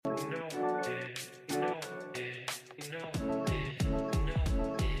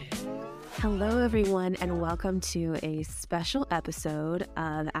Hello, everyone, and welcome to a special episode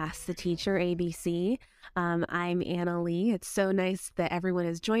of Ask the Teacher ABC. I'm Anna Lee. It's so nice that everyone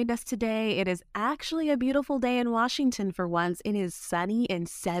has joined us today. It is actually a beautiful day in Washington for once. It is sunny and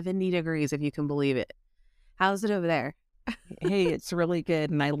 70 degrees, if you can believe it. How's it over there? Hey, it's really good,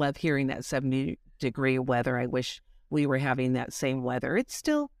 and I love hearing that 70-degree weather. I wish we were having that same weather. It's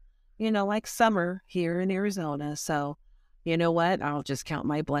still, like summer here in Arizona, so you know what? I'll just count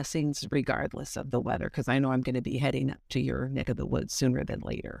my blessings regardless of the weather, because I know I'm going to be heading up to your neck of the woods sooner than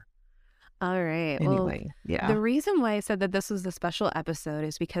later. All right. Anyway, well, yeah. The reason why I said that this was a special episode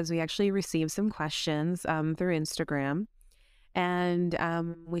is because we actually received some questions through Instagram. And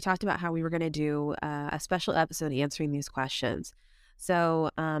we talked about how we were going to do a special episode answering these questions.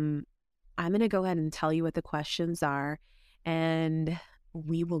 So I'm going to go ahead and tell you what the questions are, and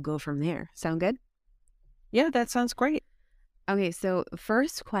we will go from there. Sound good? Yeah, that sounds great. Okay, so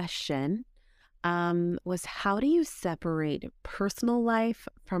first question was, how do you separate personal life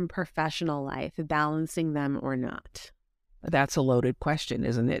from professional life, balancing them or not? That's a loaded question,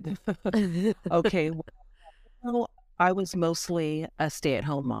 isn't it? Okay, well, I was mostly a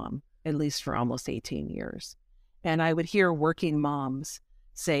stay-at-home mom, at least for almost 18 years. And I would hear working moms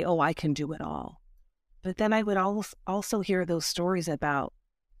say, oh, I can do it all. But then I would also hear those stories about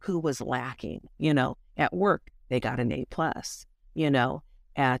who was lacking. At work, they got an A+,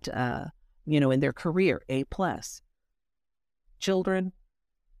 at, in their career, A+. Children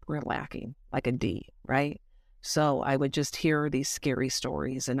were lacking, like a D, right? So I would just hear these scary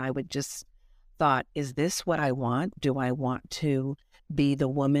stories, and I would just thought, is this what I want? Do I want to be the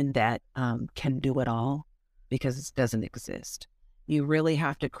woman that can do it all? Because it doesn't exist. You really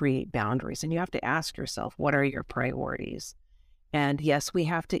have to create boundaries, and you have to ask yourself, what are your priorities? And yes, we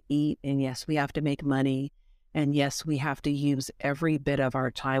have to eat, and yes, we have to make money, and yes, we have to use every bit of our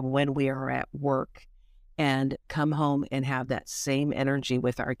time when we are at work and come home and have that same energy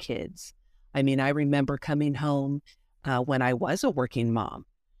with our kids. I mean, I remember coming home when I was a working mom,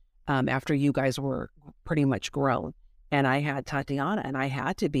 after you guys were pretty much grown, and I had Tatiana, and I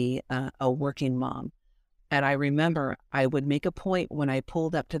had to be a working mom. And I remember I would make a point when I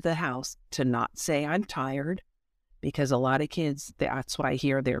pulled up to the house to not say I'm tired, because a lot of kids, that's what I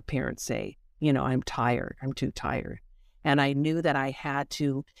hear their parents say, I'm tired, I'm too tired. And I knew that I had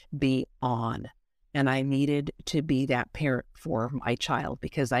to be on, and I needed to be that parent for my child,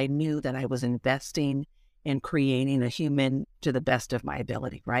 because I knew that I was investing in creating a human to the best of my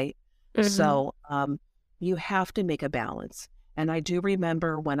ability, right? Mm-hmm. So you have to make a balance. And I do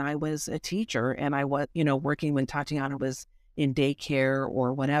remember when I was a teacher and I was, working when Tatiana was in daycare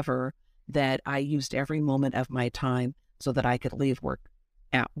or whatever, that I used every moment of my time so that I could leave work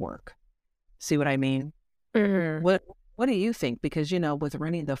at work. See what I mean? Mm-hmm. What do you think? Because, with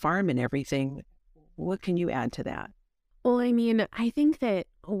running the farm and everything, what can you add to that? Well, I mean, I think that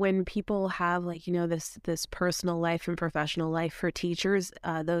when people have this personal life and professional life for teachers,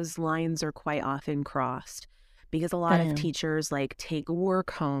 those lines are quite often crossed, because a lot of teachers take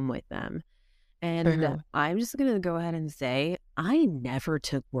work home with them. And I'm just going to go ahead and say, I never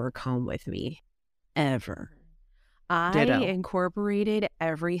took work home with me, ever. Ditto. I incorporated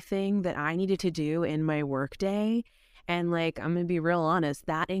everything that I needed to do in my work day. And I'm going to be real honest,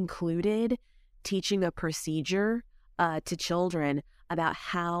 that included teaching a procedure to children about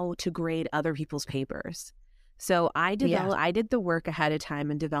how to grade other people's papers. So I did the work ahead of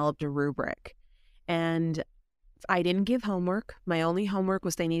time and developed a rubric. And I didn't give homework. My only homework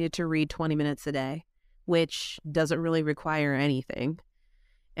was they needed to read 20 minutes a day, which doesn't really require anything.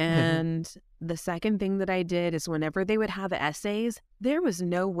 And the second thing that I did is whenever they would have essays, there was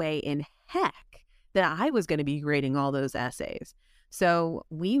no way in heck that I was going to be grading all those essays. So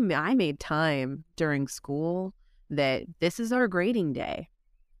I made time during school that this is our grading day,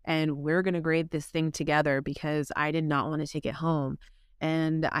 and we're going to grade this thing together, because I did not want to take it home.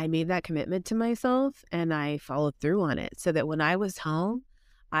 And I made that commitment to myself, and I followed through on it, so that when I was home,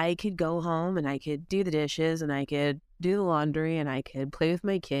 I could go home and I could do the dishes and I could do the laundry and I could play with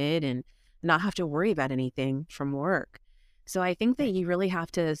my kid and not have to worry about anything from work. So I think that you really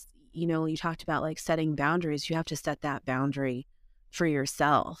have to, you talked about setting boundaries. You have to set that boundary for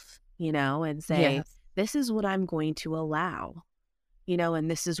yourself, and say, yes, this is what I'm going to allow, and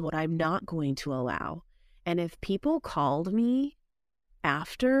this is what I'm not going to allow. And if people called me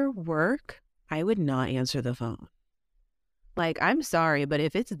after work, I would not answer the phone. I'm sorry, but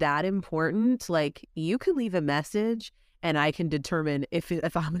if it's that important, you could leave a message and I can determine if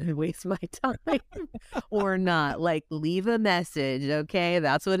I'm going to waste my time or not. Like, leave a message, okay?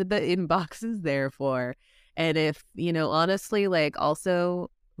 That's what the inbox is there for. And if, honestly, like, also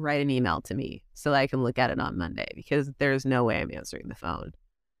write an email to me so that I can look at it on Monday, because there's no way I'm answering the phone.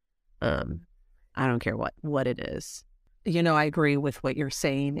 I don't care what it is. I agree with what you're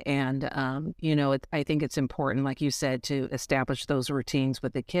saying. And, I think it's important, like you said, to establish those routines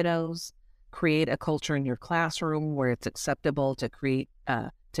with the kiddos, create a culture in your classroom where it's acceptable to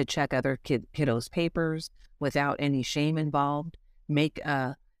to check other kiddos' papers without any shame involved. Make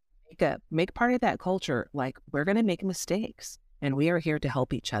part of that culture, like, we're going to make mistakes and we are here to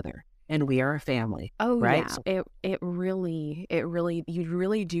help each other and we are a family. Oh, right? Yeah. It really, you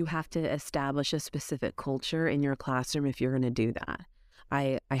really do have to establish a specific culture in your classroom if you're going to do that.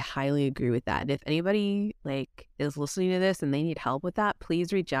 I highly agree with that. And if anybody is listening to this and they need help with that,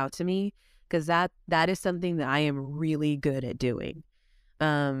 please reach out to me, because that is something that I am really good at doing.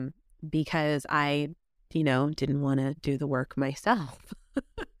 Because I, didn't want to do the work myself.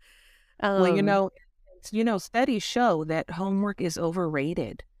 Well, studies show that homework is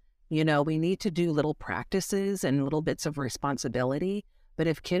overrated. We need to do little practices and little bits of responsibility. But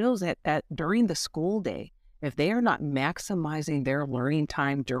if kiddos during the school day, if they are not maximizing their learning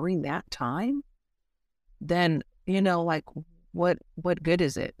time during that time, then, what good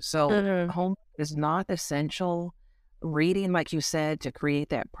is it? So homework is not essential. Reading, like you said, to create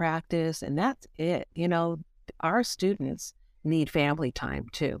that practice, and that's it. Our students need family time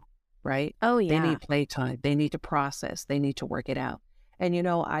too, right? Oh, yeah. They need playtime. They need to process. They need to work it out. And,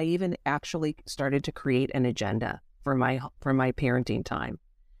 I even actually started to create an agenda for my parenting time.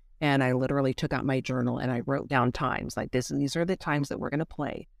 And I literally took out my journal and I wrote down times like this. And these are the times that we're going to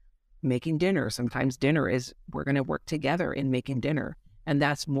play. Making dinner. Sometimes dinner is, we're going to work together in making dinner. And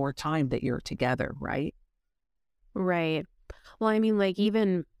that's more time that you're together, right? Right. Well, I mean,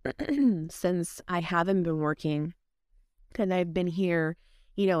 even since I haven't been working and I've been here,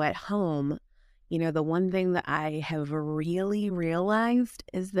 at home, the one thing that I have really realized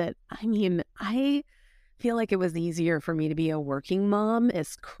is that, I feel like it was easier for me to be a working mom,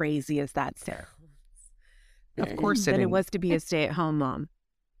 as crazy as that sounds. Of course than it was to be a stay-at-home mom.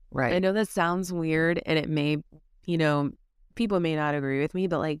 Right. I know that sounds weird, and it may, people may not agree with me,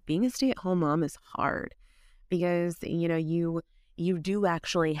 but being a stay-at-home mom is hard. Because, you do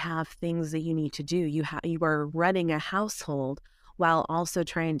actually have things that you need to do. You are running a household while also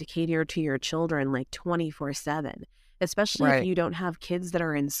trying to cater to your children 24/7, especially if you don't have kids that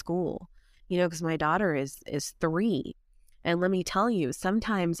are in school. Because my daughter is 3. And let me tell you,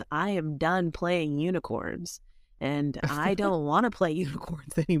 sometimes I am done playing unicorns and I don't want to play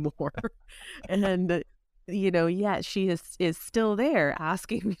unicorns anymore. And, yet she is still there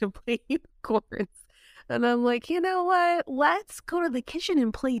asking me to play unicorns. And I'm like, you know what? Let's go to the kitchen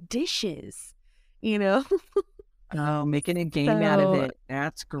and play dishes, Oh, making a game out of it.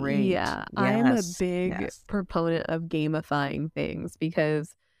 That's great. Yeah, I'm a big proponent of gamifying things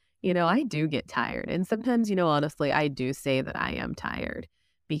because, I do get tired. And sometimes, honestly, I do say that I am tired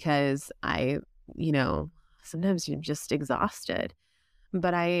because sometimes you're just exhausted.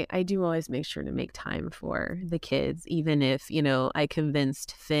 But I do always make sure to make time for the kids, even if, I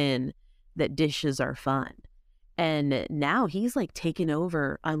convinced Finn that dishes are fun. And now he's taking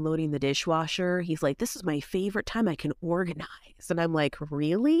over unloading the dishwasher. He's like, this is my favorite time I can organize. And I'm like,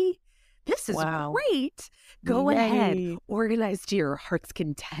 really? This is great. Go ahead. Organize to your heart's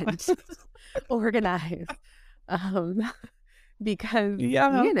content. Organize. Because, hey,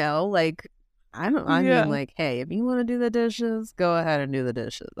 if you want to do the dishes, go ahead and do the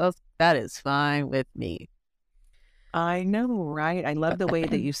dishes. That is fine with me. I know, right? I love the way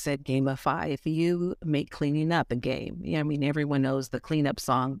that you said gamify. If you make cleaning up a game, everyone knows the cleanup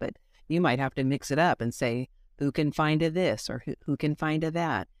song, but you might have to mix it up and say, who can find a this or who can find a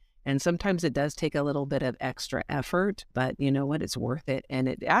that? And sometimes it does take a little bit of extra effort, but you know what? It's worth it. And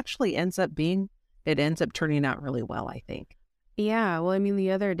it actually ends up turning out really well, I think. Yeah. Well,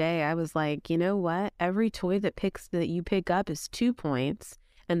 the other day I was like, you know what? Every toy that you pick up is 2 points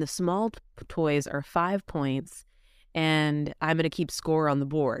and the small toys are 5 points. And I'm going to keep score on the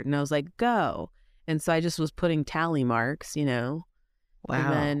board. And I was like, go. And so I just was putting tally marks, Wow.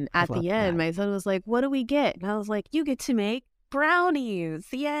 And then at the end, my son was like, what do we get? And I was like, you get to make brownies.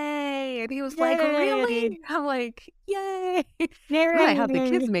 Yay. And he was like, really? I'm like, yay. And I had the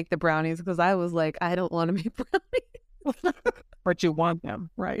kids make the brownies because I was like, I don't want to make brownies. But you want them,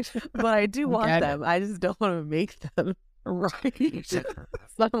 right? But I do want them. I just don't want to make them. Right. So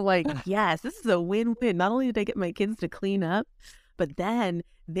I'm like, yes, this is a win-win. Not only did I get my kids to clean up, but then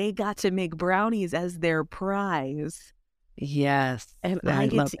they got to make brownies as their prize. Yes, and I I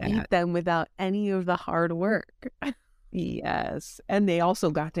get love to eat that. them without any of the hard work. Yes, and they also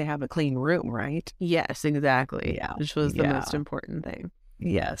got to have a clean room, right? Yes, exactly, Yeah, which was the most yeah, important thing.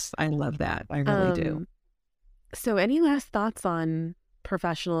 yes, I love that, I really do. Um, so any last thoughts on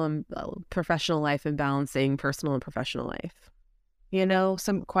professional life and balancing personal and professional life?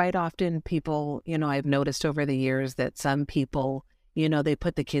 Some quite often people, I've noticed over the years that some people, they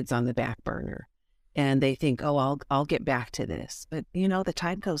put the kids on the back burner and they think, oh, I'll get back to this. But, the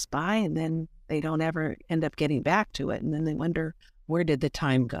time goes by and then they don't ever end up getting back to it. And then they wonder, where did the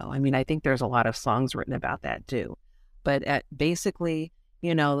time go? I mean, I think there's a lot of songs written about that too. But basically,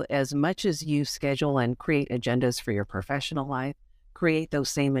 as much as you schedule and create agendas for your professional life, create those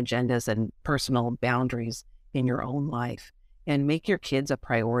same agendas and personal boundaries in your own life and make your kids a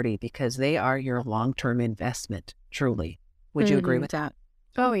priority because they are your long-term investment, truly. Would you agree Hmm. with that?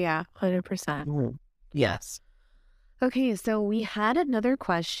 Oh yeah, 100%. Mhm. Yes. Okay, so we had another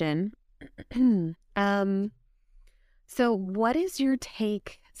question. um, so what is your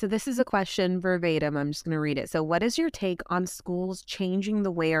take? So this is a question verbatim. I'm just going to read it. So what is your take on schools changing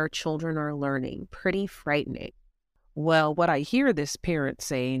the way our children are learning? Pretty frightening. Well, what I hear this parent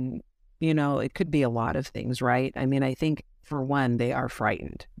saying, it could be a lot of things, right? I mean, I think for one, they are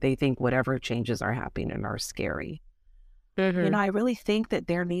frightened. They think whatever changes are happening are scary. Mm-hmm. I really think that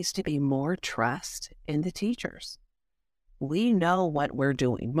there needs to be more trust in the teachers. We know what we're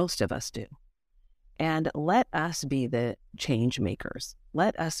doing, most of us do. And let us be the change makers.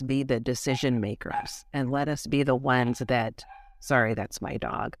 Let us be the decision makers. And let us be the ones that, sorry, that's my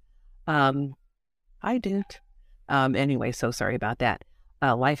dog. I didn't. Anyway, so sorry about that.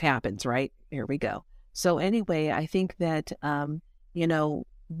 Life happens, right? Here we go. So anyway, I think that,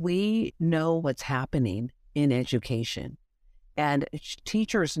 we know what's happening in education. And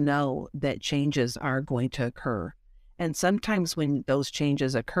teachers know that changes are going to occur. And sometimes when those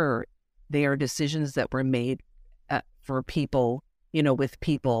changes occur, they are decisions that were made for people, with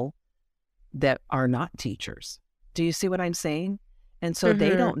people that are not teachers. Do you see what I'm saying? And so they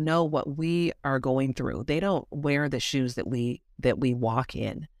Mm-hmm. don't know what we are going through. They don't wear the shoes that we walk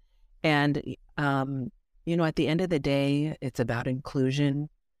in. And at the end of the day, it's about inclusion.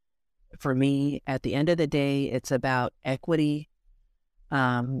 For me, at the end of the day, it's about equity.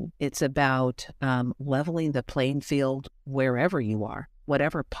 It's about leveling the playing field wherever you are,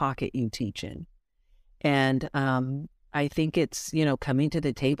 whatever pocket you teach in. And I think it's, coming to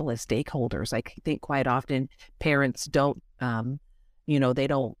the table as stakeholders. I think quite often parents don't, they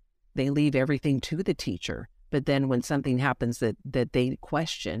don't, they leave everything to the teacher. But then when something happens that they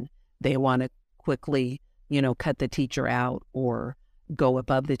question, they want to quickly, cut the teacher out or go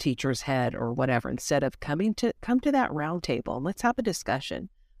above the teacher's head or whatever, instead of come to that round table and let's have a discussion.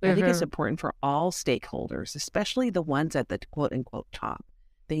 I think it's Mm-hmm. important for all stakeholders, especially the ones at the quote unquote top.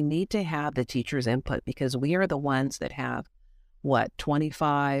 They need to have the teacher's input because we are the ones that have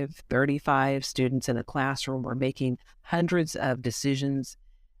 25, 35 students in a classroom. We're making hundreds of decisions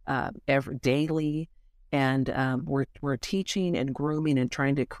daily, and we're teaching and grooming and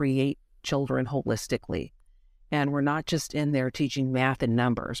trying to create children holistically. And we're not just in there teaching math and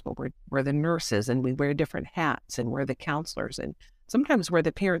numbers, but we're the nurses and we wear different hats and we're the counselors and sometimes we're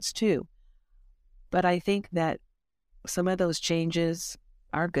the parents too. But I think that some of those changes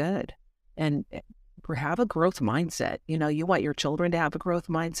are good and have a growth mindset. You want your children to have a growth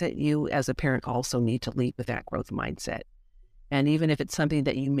mindset. You as a parent also need to lead with that growth mindset. And even if it's something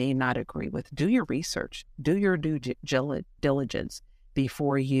that you may not agree with, do your research, do your due diligence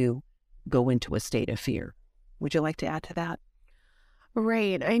before you go into a state of fear. Would you like to add to that?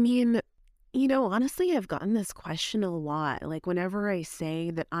 Right. I mean, honestly, I've gotten this question a lot. Like, whenever I say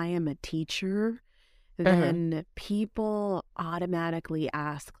that I am a teacher, Uh-huh. then people automatically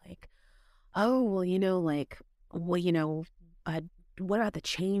ask, like, oh, well, well, uh, what about the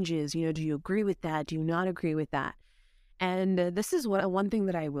changes? Do you agree with that? Do you not agree with that? And this is one thing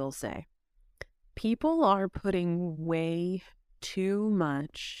that I will say. People are putting way too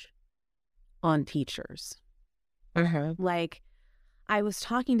much on teachers. Uh-huh. Like, I was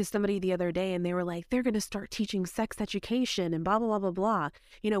talking to somebody the other day and they were like, they're going to start teaching sex education and blah, blah, blah, blah,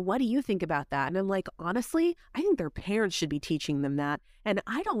 blah. What do you think about that? And I'm like, honestly, I think their parents should be teaching them that. And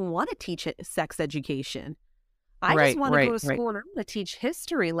I don't want to teach sex education. I just Right, want to go right, to right. school and I want to teach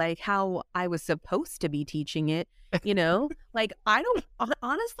history like how I was supposed to be teaching it. Like, I don't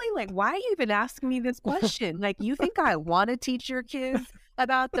honestly, like, why are you even asking me this question? Like, you think I want to teach your kids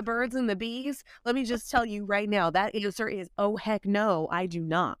about the birds and the bees? Let me just tell you right now, that answer is, oh, heck no, I do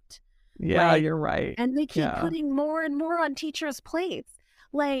not. Yeah, Like, you're right. and they keep Yeah. putting more and more on teachers' plates.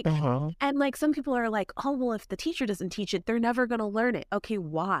 Like, Uh-huh. and like some people are like, oh, well, if the teacher doesn't teach it, they're never going to learn it. Okay,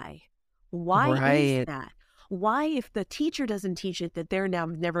 why? Why is Right. that? Why, if the teacher doesn't teach it, that they're now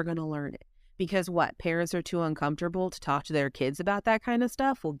never going to learn it? Because what? Parents are too uncomfortable to talk to their kids about that kind of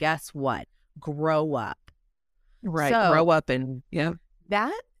stuff? Well, guess what? Grow up. Right. So Grow up and yeah.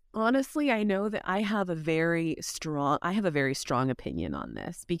 that, honestly, I know that I have a very strong opinion on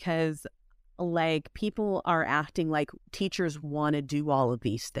this because like people are acting like teachers want to do all of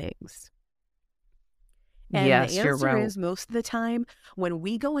these things. And the Yes, you're answer right. is most of the time when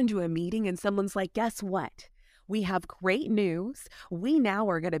we go into a meeting and someone's like, guess what? We have great news. We now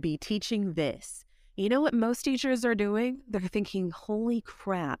are going to be teaching this. You know what most teachers are doing? They're thinking, holy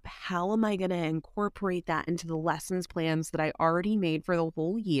crap, how am I going to incorporate that into the lessons plans that I already made for the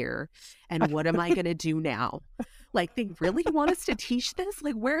whole year? And what am I going to do now? Like, they really want us to teach this?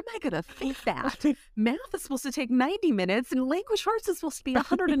 Like, where am I going to fit that? Math is supposed to take 90 minutes and language arts is supposed to be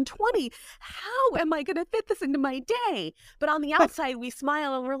 120. How am I going to fit this into my day? But on the outside, we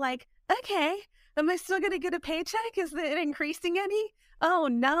smile and we're like, okay, am I still going to get a paycheck? Is it increasing any? Oh,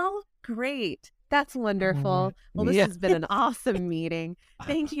 no? Great. That's wonderful. Well, this Yeah. has been an awesome meeting.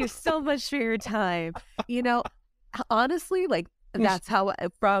 Thank you so much for your time. You know, honestly, like, that's how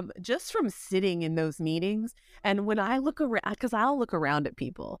from sitting in those meetings, and when I look around, because I'll look around at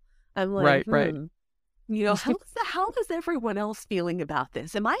people, I'm like, Right. you know, how is everyone else feeling about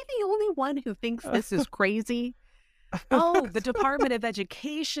this? Am I the only one who thinks this is crazy? Oh, the Department of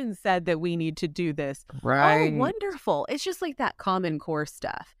Education said that we need to do this. Oh, Right. wonderful. It's just like that Common Core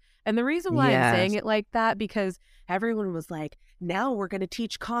stuff. And the reason why I'm saying Yes. it like that, because everyone was like, now we're going to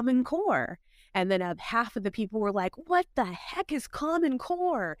teach Common Core. And then half of the people were like, what the heck is Common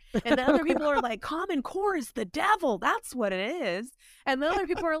Core? And the other people are like, Common Core is the devil. That's what it is. And the other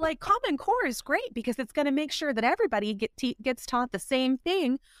people are like, Common Core is great because it's going to make sure that everybody gets taught the same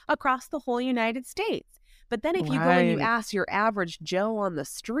thing across the whole United States. But then if you go and you Right. ask your average Joe on the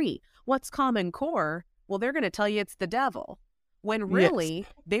street, what's Common Core? Well, they're going to tell you it's the devil. When Yes. really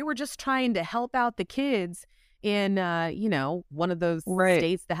they were just trying to help out the kids in, you know, one of those Right.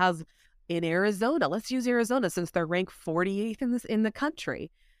 states that has in Arizona. Let's use Arizona since they're ranked 48th in the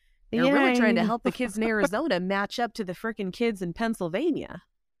country. They're really trying to Yay. help the kids in Arizona match up to the freaking kids in Pennsylvania.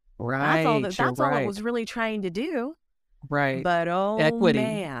 Right. You're That's all it right. was really trying to do. Right. But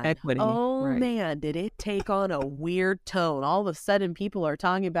Equity. oh Right. man, did it take on a weird tone. All of a sudden people are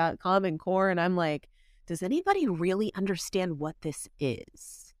talking about Common Core and I'm like, does anybody really understand what this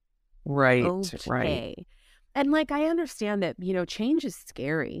is? Right. Right. Okay. And like, I understand that, you know, change is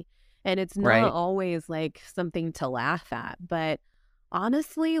scary and it's not Right. always like something to laugh at. But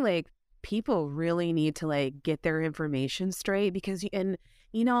honestly, like, people really need to like get their information straight because, and,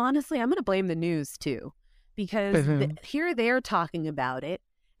 you know, honestly, I'm going to blame the news too, because Mhm. here they're talking about it.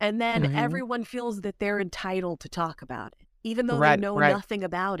 And then Mhm. everyone feels that they're entitled to talk about it, even though they Right. know Right. nothing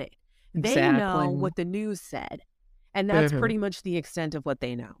about it. They know Exactly. what the news said. And that's Mhm. pretty much the extent of what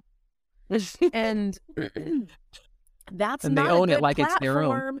they know. And that's And they not a own it good like it's their own.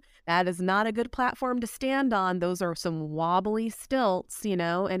 platform. That is not a good platform to stand on. Those are some wobbly stilts, you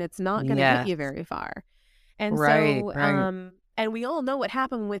know, and it's not going to get Yes. you very far. And Right. so, Right. and we all know what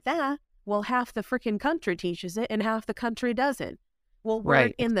happened with that. Well, half the freaking country teaches it and half the country doesn't. Well, we're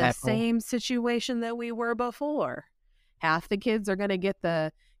Right. in the Exactly. same situation that we were before. Half the kids are going to get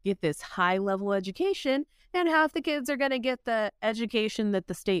this high level education, and half the kids are going to get the education that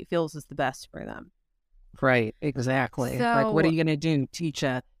the state feels is the best for them. Right. Exactly. Like, what are So you going to do?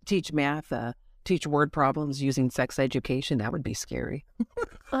 Teach math, teach word problems using sex education? That would be scary.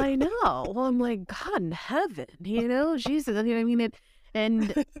 I know. Well, I'm like, God in heaven, you know, Jesus. I mean,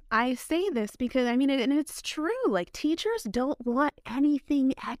 and I say this because I mean, and it's true. Like, teachers don't want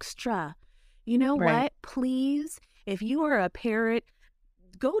anything extra. You know Right. what? Please, if you are a parent,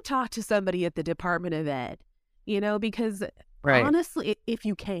 go talk to somebody at the Department of Ed, you know, because Right. honestly, if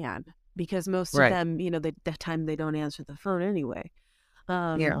you can, because most of Right. them, you know, that time they don't answer the phone anyway.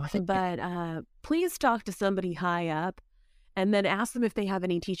 Yeah. But please talk to somebody high up and then ask them if they have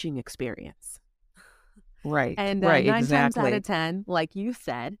any teaching experience. Right. And Right. 9 times out of Exactly. 10, like you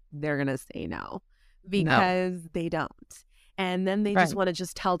said, they're going to say no No. because they don't. And then they just Right. want to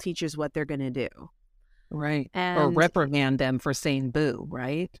just tell teachers what they're going to do. Right. Or And reprimand them for saying boo.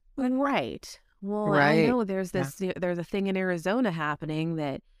 Right. right. Well, I Right. know there's Yeah. there's a thing in Arizona happening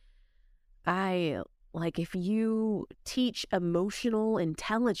that I like. If you teach emotional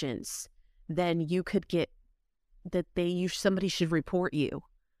intelligence, then you could get that somebody should report you.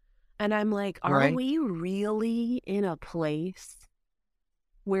 And I'm like, are Right. we really in a place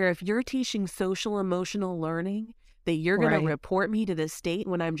where if you're teaching social emotional learning, that you're going to Right. report me to the state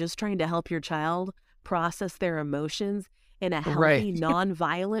when I'm just trying to help your child process their emotions in a Right. healthy,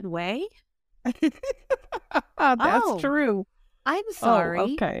 non-violent way? That's Oh, true. I'm Oh, sorry.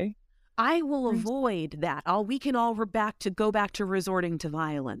 okay. I will avoid that. We can all go back to resorting to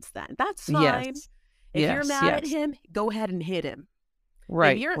violence then. That's fine. Yes. If you're Yes, mad at yes. him, go ahead and hit him.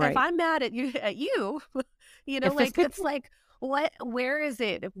 Right, If right. I'm mad at you, If it's like it's like where is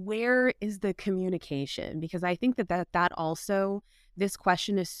it? Where is the communication? Because I think that also, this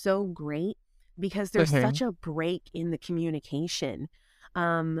question is so great because there's such Mhm. a break in the communication.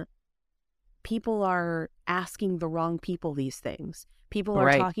 Um, People are asking the wrong people these things. People are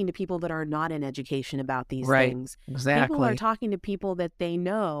Right, talking to people that are not in education about these right. things. People are Exactly. talking to people that they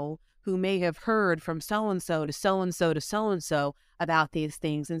know who may have heard from so and so to so and so to so and so about these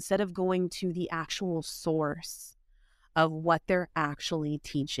things instead of going to the actual source of what they're actually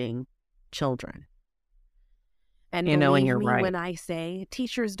teaching children. And And believe you're me when right. I say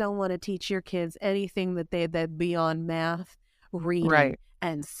teachers don't want to teach your kids anything that beyond math, reading, Right.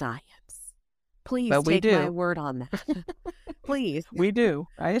 and science. Please But we take my do. word on that. Please. We do,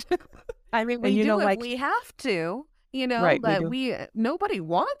 right? I mean, And we do if like we have to, right, we but do. nobody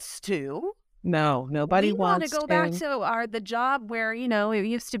wants to. No, nobody We want to wants go back to. to the job where, it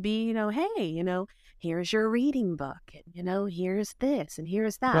used to be, hey, here's your reading book and, here's this and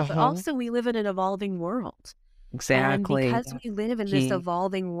here's that. But Uh-huh. also we live in an evolving world. And Exactly. because we live in this Key.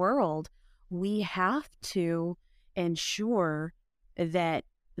 evolving world, we have to ensure that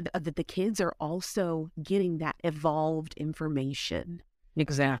that the kids are also getting that evolved information.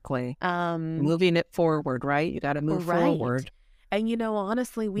 Exactly. Um, Moving it forward, right? You got to move right. forward And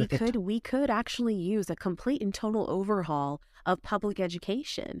honestly, with it. we could actually use a complete and total overhaul of public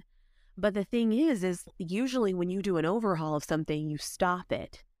education. But the thing is usually when you do an overhaul of something, you stop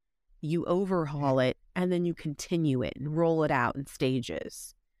it, you overhaul it, and then you continue it and roll it out in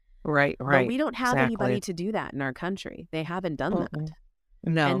stages. Right, But right. we don't have anybody Exactly. to do that in our country. They haven't done that. Mm-mm.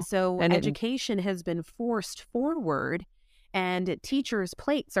 And No. so And it education has been forced forward, and teachers'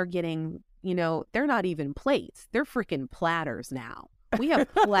 plates are getting, they're not even plates. They're freaking platters now. We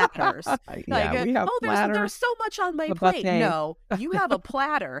have platters. Like, yeah, we have there's platters, so much on my a plate. buffet. No, you have a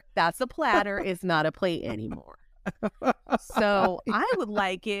platter. That's a platter. It's not a plate anymore. So I would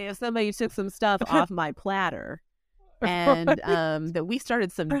like it if somebody took some stuff off my platter, and Right. that we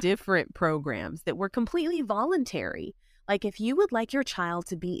started some different programs that were completely voluntary. Like, if you would like your child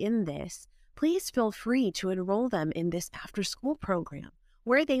to be in this, please feel free to enroll them in this after-school program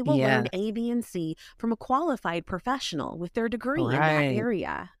where they will learn Yes. A, B, and C from a qualified professional with their degree in that Right.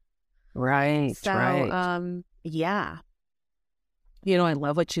 area. Right. So, Right. yeah. I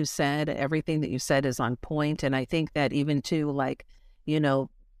love what you said. Everything that you said is on point. And I think that even too, like, you know,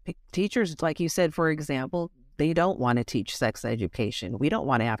 teachers, like you said, for example, they don't want to teach sex education. We don't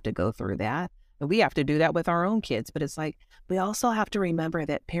want to have to go through that. And we have to do that with our own kids. But it's like, we also have to remember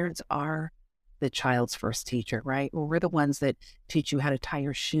that parents are the child's first teacher, right? Well, we're the ones that teach you how to tie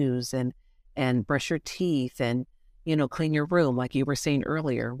your shoes and brush your teeth and, clean your room, like you were saying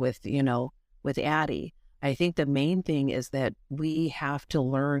earlier with Addie. I think the main thing is that we have to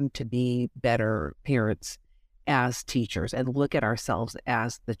learn to be better parents as teachers and look at ourselves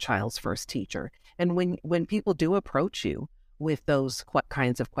as the child's first teacher. And when people do approach you with those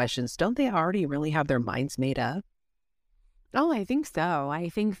kinds of questions, don't they already really have their minds made up? Oh, I think so. I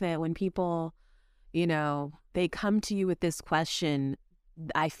think that when people, they come to you with this question,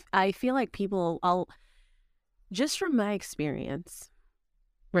 I feel like just from my experience,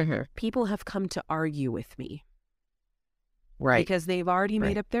 Mhm. people have come to argue with me Right, because they've already made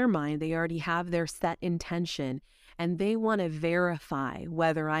right, up their mind. They already have their set intention, and they want to verify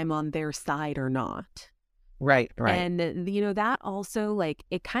whether I'm on their side or not. right, right. And, that also, like,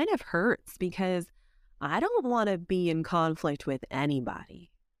 it kind of hurts because I don't want to be in conflict with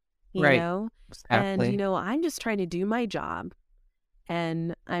anybody, Right, And, exactly. I'm just trying to do my job,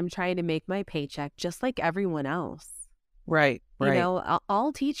 and I'm trying to make my paycheck just like everyone else. Right, right.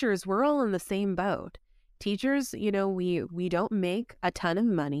 All teachers, we're all in the same boat. Teachers, we don't make a ton of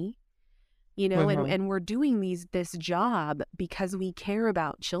money, Mhm. and we're doing this job because we care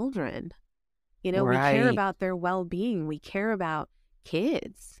about children. We care Right. about their well-being. We care about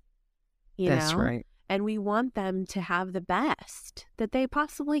kids, you That's know, right. and we want them to have the best that they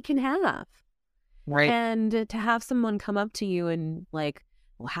possibly can have. Right. And to have someone come up to you and like,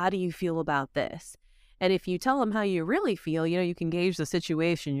 well, how do you feel about this? And if you tell them how you really feel, you can gauge the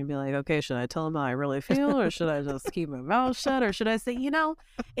situation. You'd be like, okay, should I tell them how I really feel, or should I just keep my mouth shut, or should I say,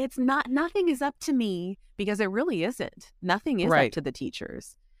 nothing is up to me, because it really isn't. Nothing is up Right. to the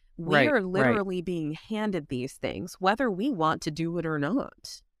teachers. We Right, are right, literally being handed these things, whether we want to do it or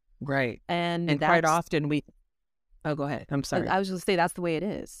not. right. And And quite that's, often oh, go ahead. I'm sorry. I was going to say, that's the way it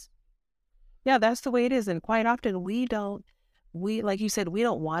is. Yeah, that's the way it is. And quite often like you said, we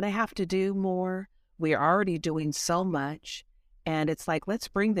don't want to have to do more. We're already doing so much. And it's like, let's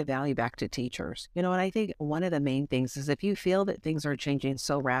bring the value back to teachers. And I think one of the main things is if you feel that things are changing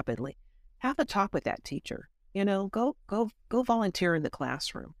so rapidly, have a talk with that teacher. Go volunteer in the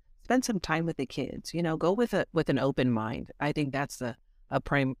classroom. Spend some time with the kids. Go with an open mind. I think that's a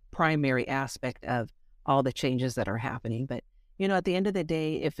primary aspect of all the changes that are happening. But at the end of the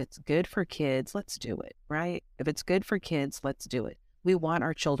day, if it's good for kids, let's do it, right? If it's good for kids, let's do it. We want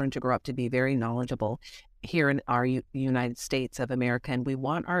our children to grow up to be very knowledgeable here in our United States of America, and we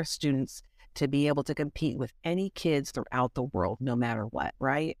want our students to be able to compete with any kids throughout the world, no matter what,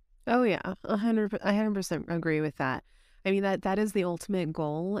 right? Oh yeah, 100% agree with that. I mean, that is the ultimate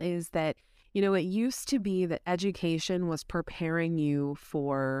goal, is that, it used to be that education was preparing you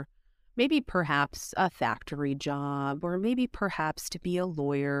for maybe perhaps a factory job, or maybe perhaps to be a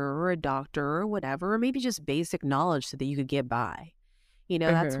lawyer or a doctor or whatever, or maybe just basic knowledge so that you could get by.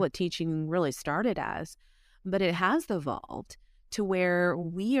 That's Mm-hmm. what teaching really started as. But it has evolved to where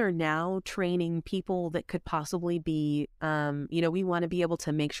we are now training people that could possibly be, we want to be able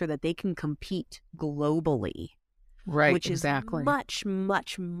to make sure that they can compete globally, Right, which is exactly. much,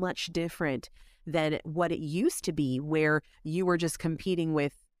 much, much different than what it used to be, where you were just competing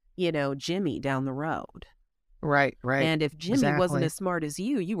with, Jimmy down the road. Right, right, And if Jimmy wasn't exactly. as smart as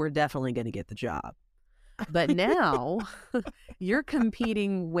you were definitely going to get the job. But now you're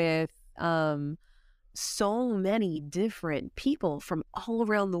competing with so many different people from all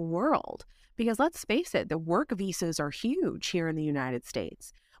around the world. Because let's face it, the work visas are huge here in the United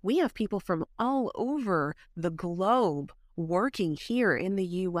States. We have people from all over the globe working here in the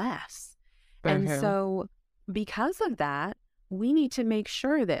US. And Mm-hmm. so, because of that, we need to make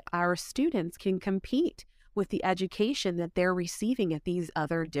sure that our students can compete with the education that they're receiving at these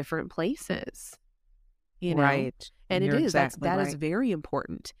other different places, you know? Right. And it You're is, exactly that is right. very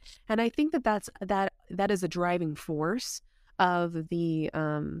important. And I think that is a driving force of the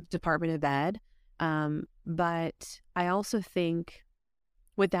Department of Ed. But I also think,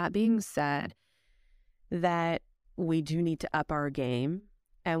 with that being said, that we do need to up our game,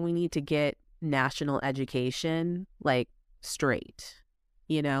 and we need to get national education like straight,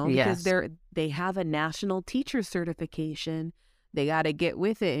 because Yes. they have a national teacher certification. They got to get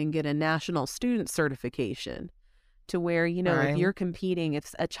with it and get a national student certification, to where, if Right. you're competing,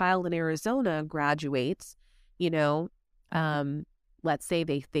 if a child in Arizona graduates, you know, um, let's say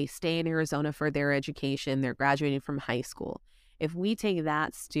they stay in Arizona for their education, they're graduating from high school. If we take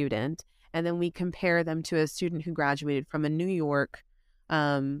that student and then we compare them to a student who graduated from a New York,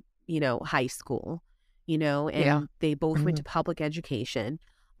 high school, Yeah. and they both went Hmm. to public education.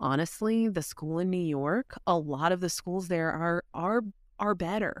 Honestly, the school in New York, a lot of the schools there are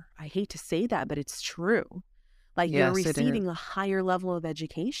better. I hate to say that, but it's true. Like, they're Yes, it is. receiving a higher level of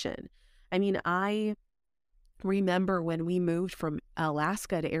education. I mean, I remember when we moved from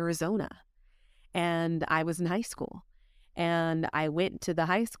Alaska to Arizona, and I was in high school, and I went to the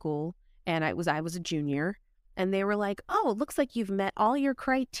high school, and I was a junior, and they were like, "Oh, it looks like you've met all your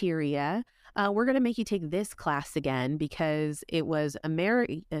criteria. We're going to make you take this class again," because it was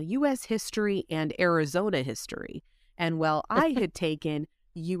U.S. history and Arizona history. And well, I had taken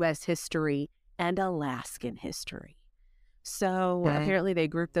U.S. history and Alaskan history. So Okay. apparently they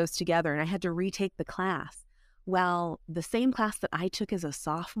grouped those together, and I had to retake the class. Well, the same class that I took as a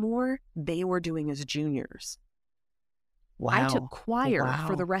sophomore, they were doing as juniors. I took Wow. choir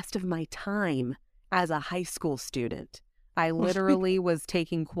for the Wow. rest of my time as a high school student. I literally was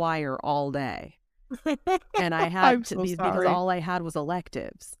taking choir all day, and I I'm had to so be, because sorry. all I had was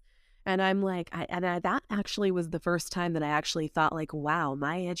electives. And I'm like, that actually was the first time that I actually thought, like, wow,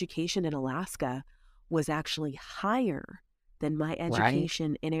 my education in Alaska was actually higher than my Right.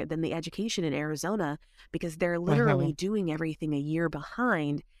 education than the education in Arizona, because they're literally Mhm. doing everything a year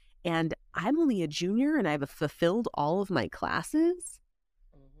behind, and I'm only a junior and I've fulfilled all of my classes.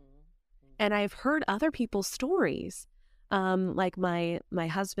 Mhm. And Mhm. I've heard other people's stories. Like my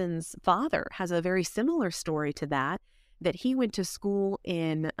husband's father has a very similar story to that. That he went to school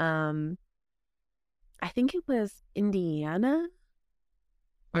in, I think it was Indiana,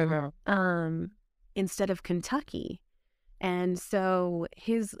 Mhm. um, instead of Kentucky. And so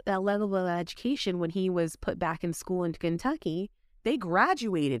his level of education, when he was put back in school in Kentucky, they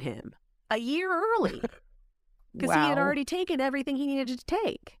graduated him a year early because he had Wow. already taken everything he needed to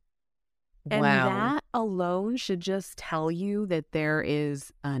take. And Wow. that alone should just tell you that there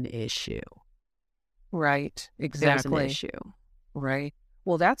is an issue. Right. There's an Exactly. issue. Right.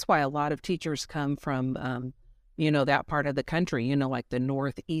 Well, that's why a lot of teachers come from, that part of the country, like the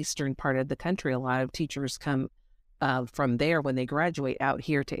northeastern part of the country. A lot of teachers come from there when they graduate out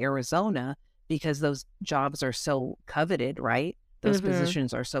here to Arizona because those jobs are so coveted, right? Those Mm-hmm.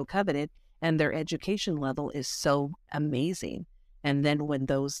 positions are so coveted and their education level is so amazing. And then when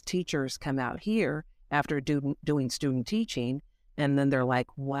those teachers come out here after doing student teaching, and then they're like,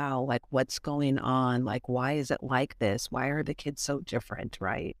 wow, like what's going on? Like, why is it like this? Why are the kids so different?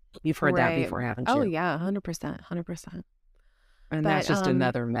 Right. You've heard that Right. before, haven't Oh you? yeah, 100%, 100%. And that's But just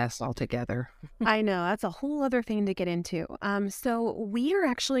another mess altogether. I know that's a whole other thing to get into. So we are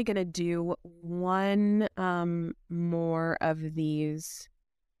actually going to do one more of these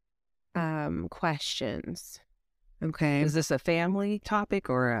questions. Okay. Is this a family topic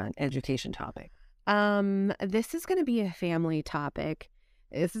or an education topic? This is going to be a family topic.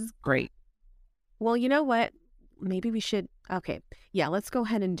 This is Great. Well, you know what? Maybe we should. Okay. Yeah, let's go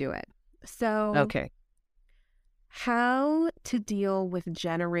ahead and do it. So, Okay. how to deal with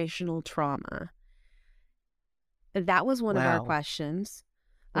generational trauma? That was one of our Wow. questions.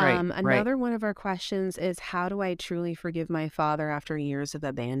 Right. Right. Another one of our questions is, how do I truly forgive my father after years of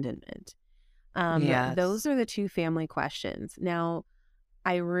abandonment? Yes. Those are the two family questions. Now,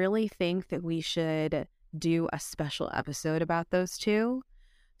 I really think that we should do a special episode about those two.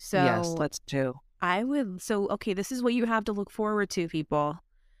 Yes. So Let's do. okay, this is what you have to look forward to, people.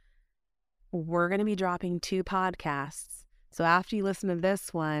 We're going to be dropping 2 podcasts. So after you listen to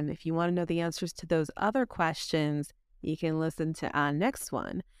this one, if you want to know the answers to those other questions, you can listen to our next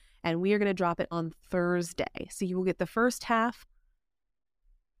one. And we are going to drop it on Thursday. So you will get the first half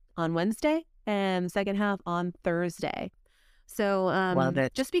on Wednesday and the second half on Thursday. So Love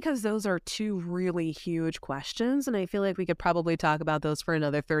it. just because those are 2 really huge questions, and I feel like we could probably talk about those for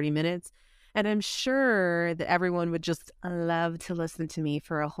another 30 minutes. And I'm sure that everyone would just love to listen to me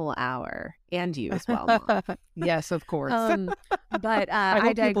for a whole hour, and you as well, Mom. Yes, of course. But I I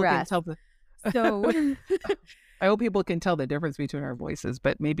hope people can digress. tell So, I hope people can tell the difference between our voices,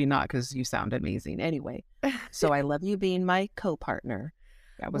 but maybe not because you sound amazing. Anyway, so I love you being my co-partner.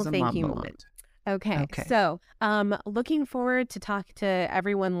 That was well, a thank mom you, Mom. moment. Okay, Okay. so looking forward to talk to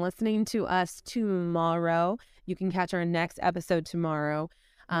everyone listening to us tomorrow. You can catch our next episode tomorrow.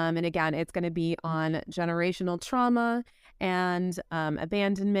 And again, it's going to be on generational trauma and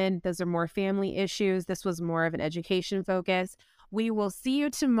abandonment. Those are more family issues. This was more of an education focus. We will see you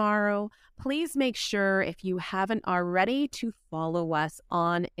tomorrow. Please make sure, if you haven't already, to follow us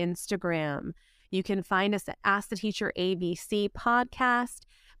on Instagram. You can find us at Ask the Teacher ABC podcast.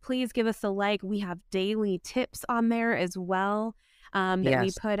 Please give us a like. We have daily tips on there as well that we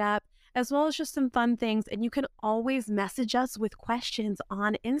Yes. put up, as well as just some fun things. And you can always message us with questions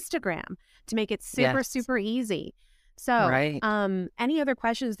on Instagram to make it super, Yes. super easy. So, Right. any other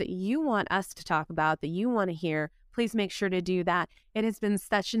questions that you want us to talk about, that you want to hear, please make sure to do that. It has been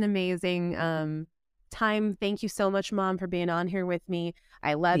such an amazing time. Thank you so much, Mom, for being on here with me.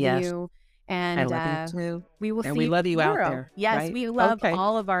 I love Yes. you. I And love you too. we will And see we you love you out tomorrow. there. Yes, Right? we love Okay.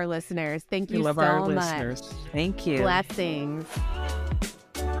 all of our listeners. Thank We you love our so much. listeners. Thank you. Blessings.